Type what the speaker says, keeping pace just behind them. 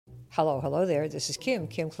Hello there. This is Kim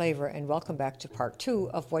Klaver, and welcome back to part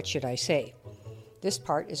 2 of What Should I Say? This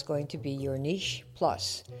part is going to be your niche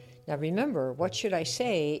plus. Now remember, what should I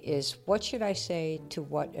say is what should I say to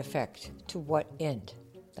what effect, to what end?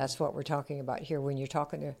 That's what we're talking about here when you're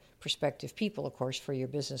talking to prospective people, of course, for your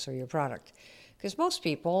business or your product. Because most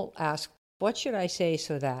people ask, what should I say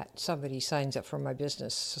so that somebody signs up for my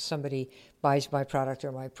business, so somebody buys my product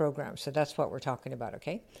or my program? So that's what we're talking about,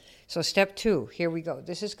 okay? So step 2, here we go.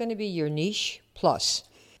 This is going to be your niche plus.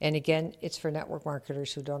 And again, it's for network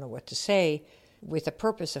marketers who don't know what to say, with the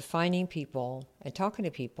purpose of finding people and talking to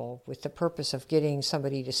people with the purpose of getting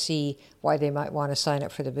somebody to see why they might want to sign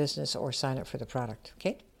up for the business or sign up for the product,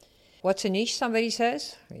 okay? What's a niche, somebody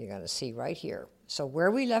says? You're going to see right here. So where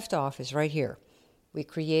we left off is right here. We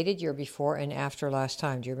created your before and after last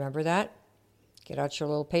time. Do you remember that? Get out your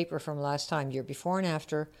little paper from last time. Your before and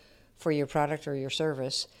after for your product or your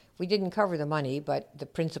service. We didn't cover the money, but the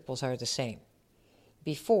principles are the same.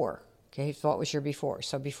 Before, okay, what was your before?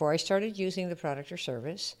 So before I started using the product or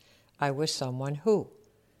service, I was someone who.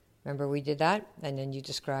 Remember we did that? And then you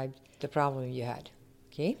described the problem you had,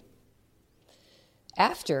 okay?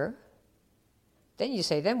 After, then you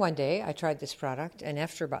say, then one day I tried this product, and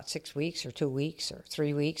after about 6 weeks or 2 weeks or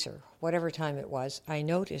 3 weeks or whatever time it was, I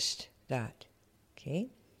noticed that,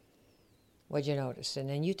 okay? What'd you notice? And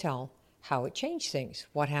then you tell how it changed things,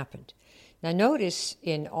 what happened. Now notice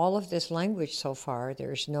in all of this language so far,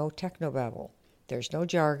 there's no technobabble. There's no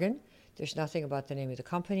jargon. There's nothing about the name of the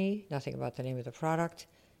company, nothing about the name of the product,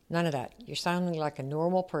 none of that. You're sounding like a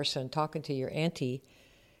normal person talking to your auntie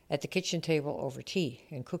at the kitchen table over tea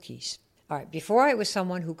and cookies. All right, before I was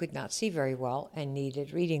someone who could not see very well and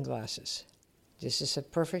needed reading glasses. This is a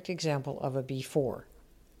perfect example of a before,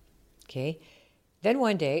 okay? Then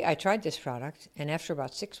one day I tried this product, and after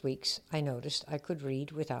about 6 weeks, I noticed I could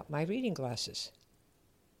read without my reading glasses.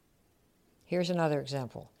 Here's another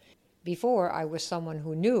example. Before, I was someone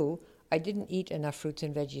who knew I didn't eat enough fruits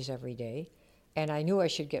and veggies every day, and I knew I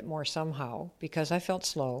should get more somehow because I felt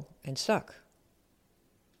slow and stuck.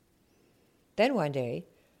 Then one day,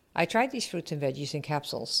 I tried these fruits and veggies in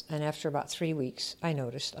capsules, and after about 3 weeks, I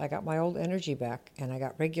noticed I got my old energy back, and I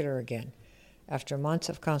got regular again after months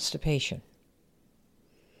of constipation.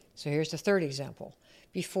 So here's the third example.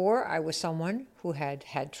 Before, I was someone who had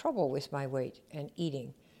had trouble with my weight and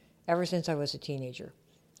eating ever since I was a teenager.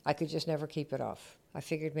 I could just never keep it off. I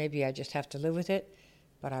figured maybe I just have to live with it,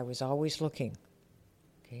 but I was always looking.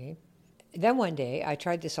 Okay. Then one day, I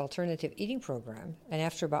tried this alternative eating program, and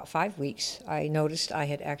after about 5 weeks, I noticed I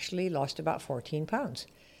had actually lost about 14 pounds.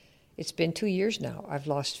 It's been 2 years now. I've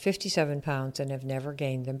lost 57 pounds and have never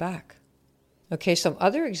gained them back. Okay, some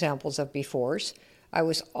other examples of befores. I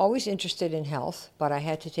was always interested in health, but I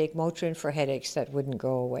had to take Motrin for headaches that wouldn't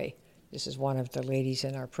go away. This is one of the ladies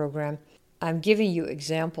in our program. I'm giving you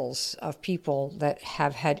examples of people that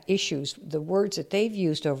have had issues, the words that they've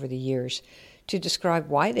used over the years to describe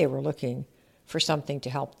why they were looking for something to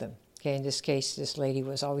help them. Okay, in this case, this lady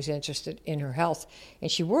was always interested in her health, and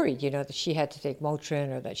she worried, that she had to take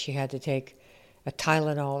Motrin or that she had to take a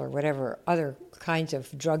Tylenol or whatever other kinds of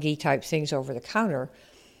druggy type things over the counter,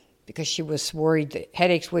 because she was worried that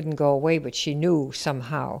headaches wouldn't go away, but she knew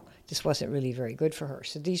somehow this wasn't really very good for her.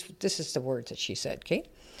 So this is the words that she said, okay?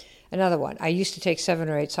 Another one, I used to take 7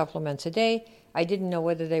 or 8 supplements a day. I didn't know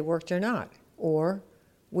whether they worked or not, or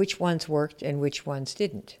which ones worked and which ones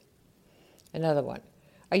didn't. Another one,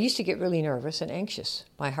 I used to get really nervous and anxious.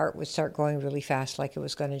 My heart would start going really fast like it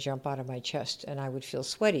was going to jump out of my chest, and I would feel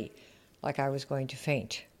sweaty like I was going to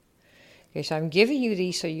faint. Okay, so I'm giving you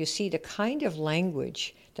these so you see the kind of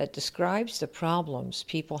language that describes the problems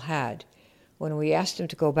people had when we asked them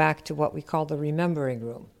to go back to what we call the remembering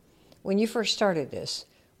room. When you first started this,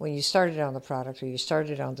 when you started on the product or you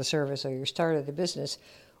started on the service or you started the business,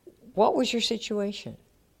 what was your situation?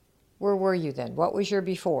 Where were you then? What was your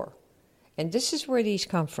before? And this is where these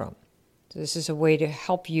come from. This is a way to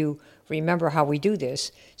help you remember how we do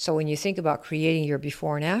this. So when you think about creating your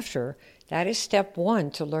before and after, that is step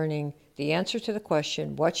 1 to learning the answer to the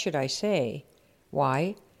question, what should I say?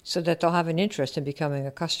 Why? So that they'll have an interest in becoming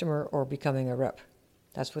a customer or becoming a rep.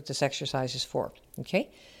 That's what this exercise is for,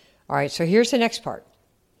 okay? All right, so here's the next part.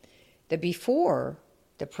 The before,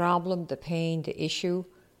 the problem, the pain, the issue,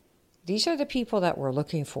 these are the people that we're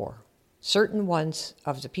looking for. Certain ones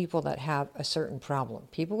of the people that have a certain problem.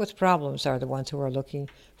 People with problems are the ones who are looking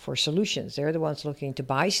for solutions. They're the ones looking to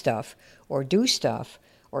buy stuff or do stuff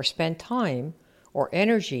or spend time or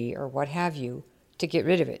energy or what have you to get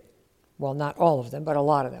rid of it. Well, not all of them, but a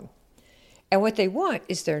lot of them. And what they want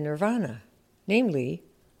is their nirvana, namely,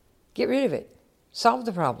 get rid of it. Solve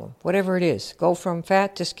the problem, whatever it is. Go from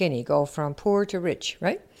fat to skinny, go from poor to rich,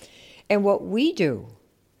 right? And what we do,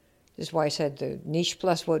 this is why I said the niche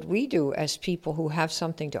plus, what we do as people who have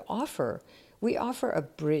something to offer, we offer a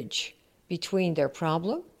bridge between their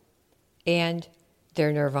problem and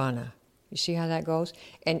their nirvana. You see how that goes?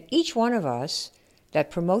 And each one of us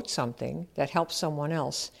that promotes something that helps someone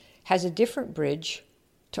else has a different bridge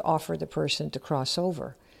to offer the person to cross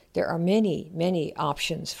over. There are many, many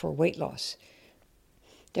options for weight loss.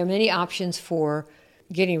 There are many options for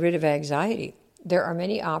getting rid of anxiety. There are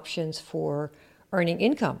many options for earning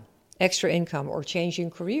income, extra income, or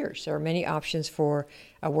changing careers. There are many options for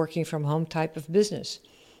a working from home type of business.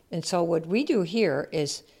 And so what we do here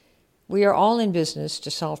is we are all in business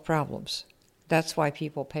to solve problems. That's why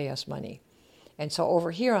people pay us money. And so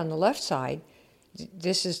over here on the left side,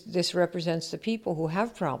 this represents the people who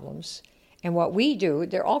have problems. And what we do,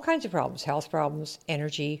 there are all kinds of problems, health problems,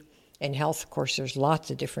 energy, and health. Of course, there's lots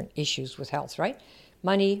of different issues with health, right?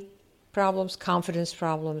 Money problems, confidence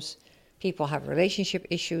problems. People have relationship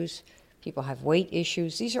issues. People have weight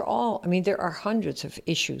issues. These are all, there are hundreds of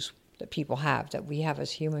issues that people have, that we have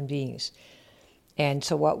as human beings. And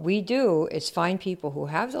so what we do is find people who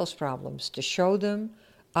have those problems to show them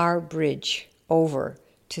our bridge over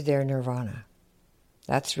to their nirvana.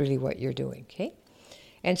 That's really what you're doing, okay?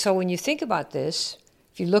 And so when you think about this,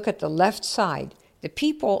 if you look at the left side, the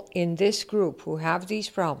people in this group who have these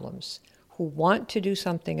problems, who want to do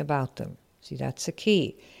something about them, see, that's the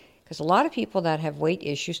key. Because a lot of people that have weight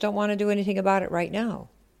issues don't want to do anything about it right now.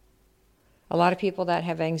 A lot of people that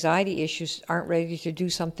have anxiety issues aren't ready to do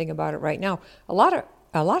something about it right now. A lot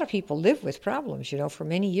of people live with problems, for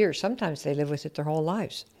many years. Sometimes they live with it their whole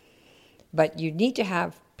lives. But you need to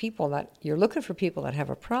have you're looking for people that have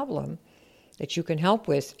a problem that you can help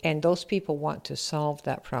with, and those people want to solve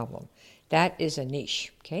that problem. That is a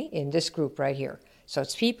niche, okay, in this group right here. So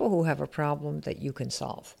it's people who have a problem that you can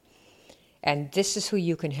solve. And this is who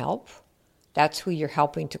you can help. That's who you're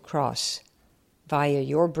helping to cross via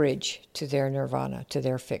your bridge to their nirvana, to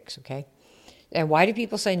their fix, okay? And why do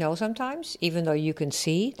people say no sometimes? Even though you can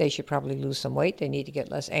see they should probably lose some weight, they need to get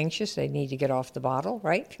less anxious, they need to get off the bottle,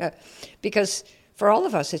 right? Because for all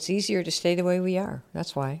of us, it's easier to stay the way we are.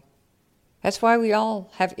 That's why. That's why we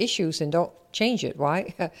all have issues and don't change it.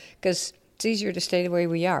 Why? Because it's easier to stay the way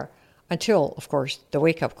we are until, of course, the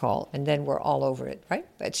wake-up call, and then we're all over it, right?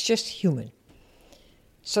 It's just human.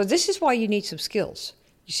 So this is why you need some skills.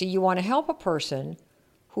 You see, you want to help a person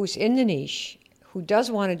who's in the niche, who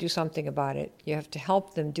does want to do something about it. You have to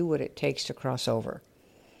help them do what it takes to cross over.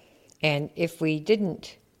 And if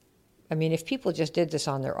people just did this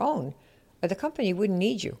on their own, the company wouldn't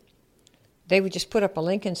need you. They would just put up a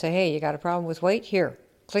link and say, hey, you got a problem with weight? Here,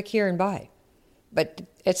 click here and buy. But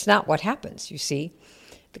it's not what happens, you see.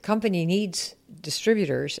 The company needs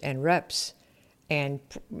distributors and reps, and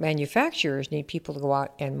manufacturers need people to go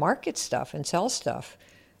out and market stuff and sell stuff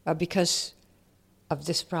because of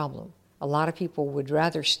this problem. A lot of people would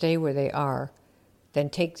rather stay where they are than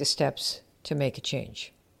take the steps to make a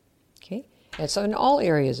change. Okay? And so in all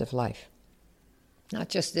areas of life, not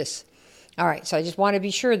just this. All right, so I just want to be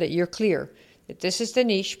sure that you're clear that this is the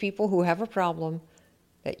niche, people who have a problem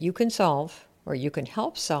that you can solve or you can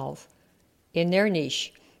help solve in their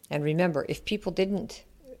niche. And remember, if people didn't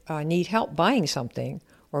need help buying something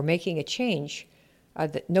or making a change,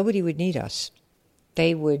 that nobody would need us.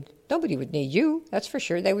 Nobody would need you, that's for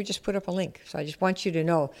sure. They would just put up a link. So I just want you to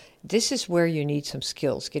know this is where you need some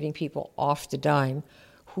skills, getting people off the dime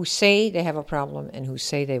who say they have a problem and who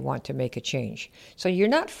say they want to make a change. So you're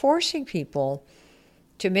not forcing people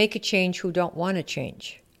to make a change who don't want to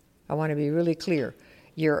change. I want to be really clear.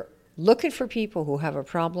 You're looking for people who have a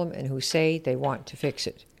problem and who say they want to fix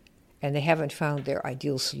it, and they haven't found their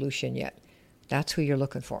ideal solution yet. That's who you're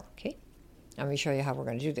looking for, okay? Let me show you how we're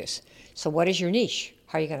going to do this. So what is your niche?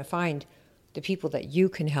 How are you going to find the people that you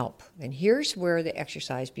can help? And here's where the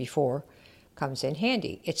exercise before comes in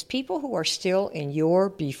handy. It's people who are still in your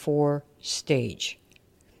before stage.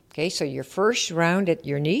 Okay, so your first round at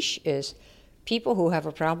your niche is people who have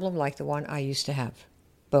a problem like the one I used to have.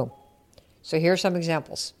 Boom. So here are some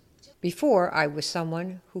examples. Before, I was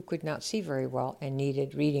someone who could not see very well and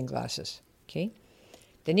needed reading glasses. Okay?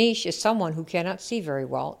 The niche is someone who cannot see very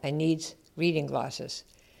well and needs reading glasses.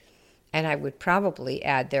 And I would probably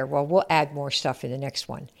add there, well, we'll add more stuff in the next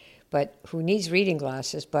one, but who needs reading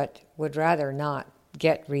glasses but would rather not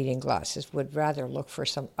get reading glasses, would rather look for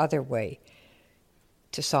some other way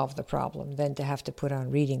to solve the problem than to have to put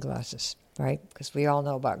on reading glasses, right? Because we all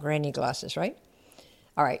know about granny glasses, right?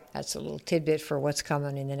 All right, that's a little tidbit for what's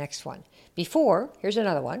coming in the next one. Before, here's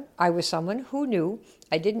another one. I was someone who knew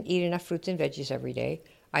I didn't eat enough fruits and veggies every day.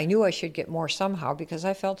 I knew I should get more somehow because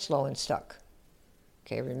I felt slow and stuck.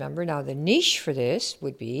 Okay, remember now the niche for this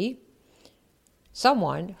would be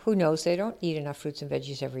someone who knows they don't eat enough fruits and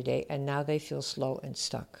veggies every day and now they feel slow and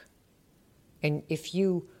stuck. And if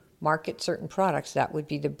you market certain products, that would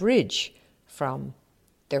be the bridge from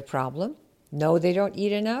their problem. No, they don't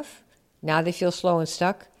eat enough. Now they feel slow and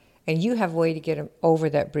stuck. And you have a way to get them over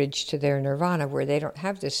that bridge to their nirvana where they don't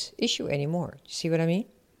have this issue anymore. You see what I mean?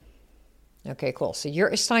 Okay, cool. So your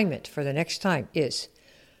assignment for the next time is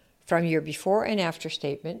from your before and after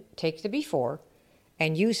statement, take the before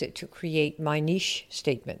and use it to create my niche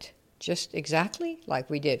statement. Just exactly like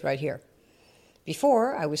we did right here.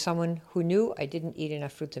 Before, I was someone who knew I didn't eat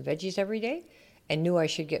enough fruits and veggies every day and knew I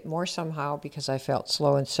should get more somehow because I felt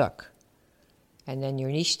slow and stuck. And then your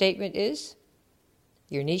niche statement is,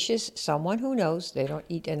 your niche is someone who knows they don't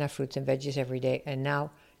eat enough fruits and veggies every day and now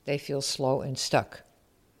they feel slow and stuck.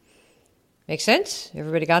 Make sense?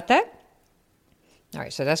 Everybody got that? All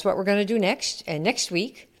right, so that's what we're going to do next. And next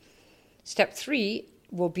week, step 3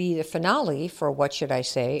 will be the finale for What Should I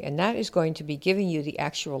Say? And that is going to be giving you the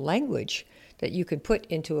actual language that you can put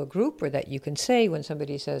into a group or that you can say when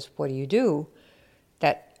somebody says, what do you do?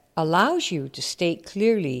 That allows you to state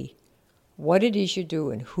clearly what it is you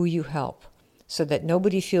do and who you help so that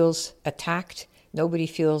nobody feels attacked, nobody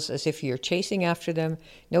feels as if you're chasing after them,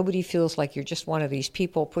 nobody feels like you're just one of these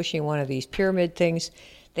people pushing one of these pyramid things.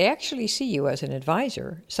 They actually see you as an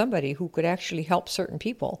advisor, somebody who could actually help certain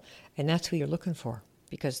people, and that's who you're looking for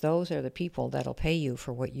because those are the people that'll pay you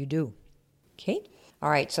for what you do. Okay?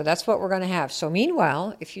 All right, so that's what we're going to have. So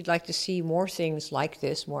meanwhile, if you'd like to see more things like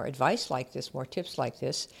this, more advice like this, more tips like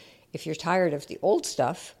this, if you're tired of the old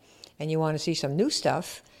stuff and you want to see some new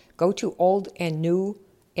stuff, go to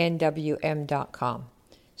oldandnewNWM.com.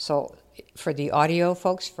 So for the audio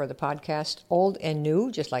folks, for the podcast, old and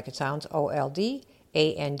new, just like it sounds, OLD,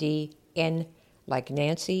 AND, like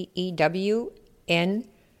Nancy, EW, N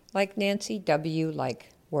like Nancy, W like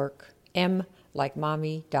work, M like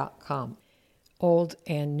mommy.com.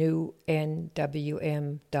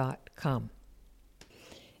 oldandnewNWM.com.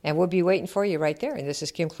 And we'll be waiting for you right there. And this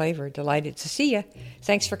is Kim Klaver. Delighted to see you.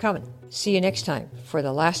 Thanks for coming. See you next time for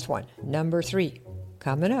the last one, number 3,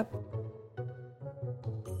 coming up.